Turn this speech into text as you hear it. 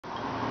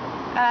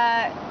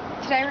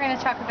Today we're going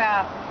to talk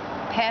about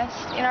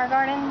pests in our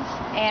gardens,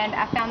 and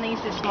I found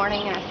these this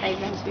morning and I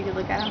saved them so we could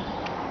look at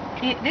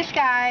them. These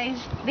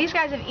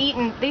guys have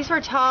eaten, these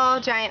were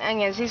tall giant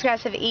onions, these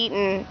guys have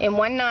eaten in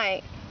one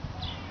night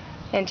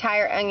an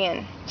entire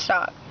onion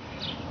stalk.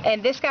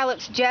 And this guy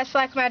looks just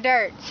like my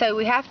dirt, so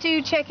we have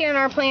to check in on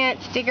our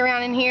plants, dig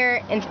around in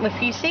here, and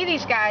if you see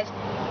these guys,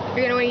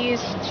 you're going to want to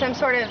use some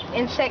sort of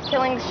insect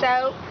killing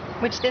soap,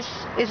 which this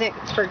isn't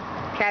for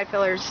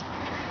caterpillars.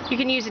 You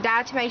can use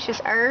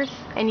diatomaceous earth,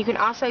 and you can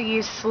also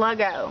use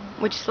Sluggo,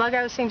 which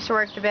Sluggo seems to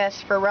work the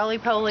best for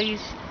roly-polies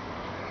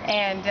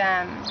and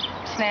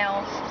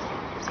snails.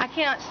 I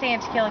cannot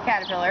stand to kill a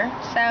caterpillar,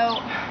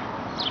 so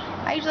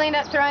I usually end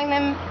up throwing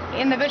them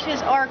in the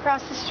bushes or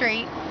across the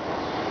street,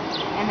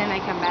 and then they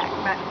come back.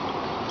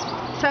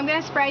 So I'm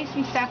going to spray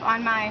some stuff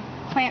on my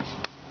plants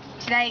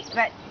today,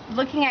 but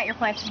looking at your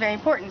plants is very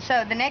important.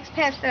 So the next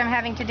pest that I'm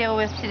having to deal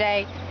with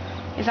today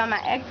is on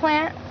my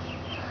eggplant,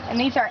 and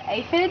these are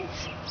aphids.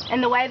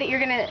 And the way that you're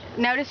going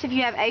to notice if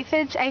you have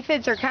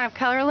aphids are kind of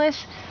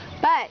colorless,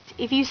 but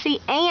if you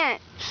see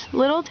ants,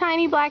 little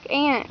tiny black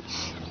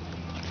ants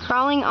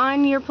crawling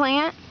on your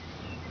plant,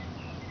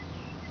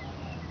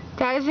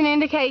 that is an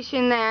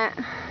indication that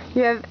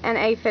you have an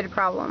aphid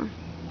problem.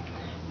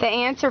 The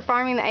ants are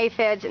farming the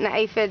aphids, and the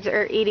aphids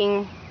are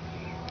eating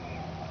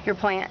your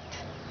plant.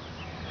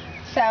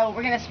 So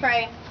we're going to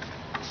spray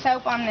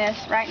soap on this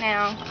right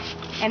now,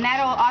 and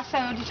that'll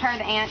also deter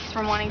the ants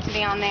from wanting to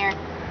be on there.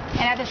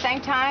 And at the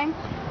same time,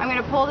 I'm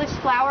going to pull this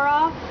flower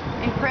off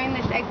and prune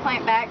this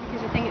eggplant back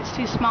because I think it's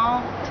too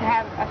small to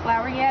have a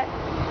flower yet,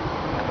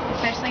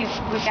 especially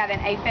if we've got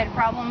an aphid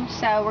problem.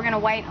 So we're going to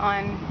wait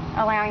on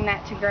allowing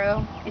that to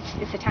grow.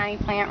 It's a tiny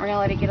plant. We're going to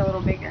let it get a little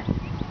bigger.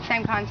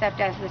 Same concept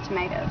as the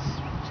tomatoes.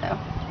 So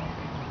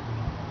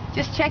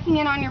just checking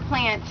in on your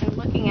plants and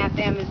looking at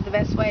them is the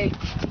best way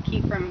to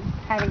keep from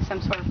having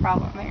some sort of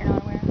problem that you're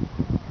not aware of.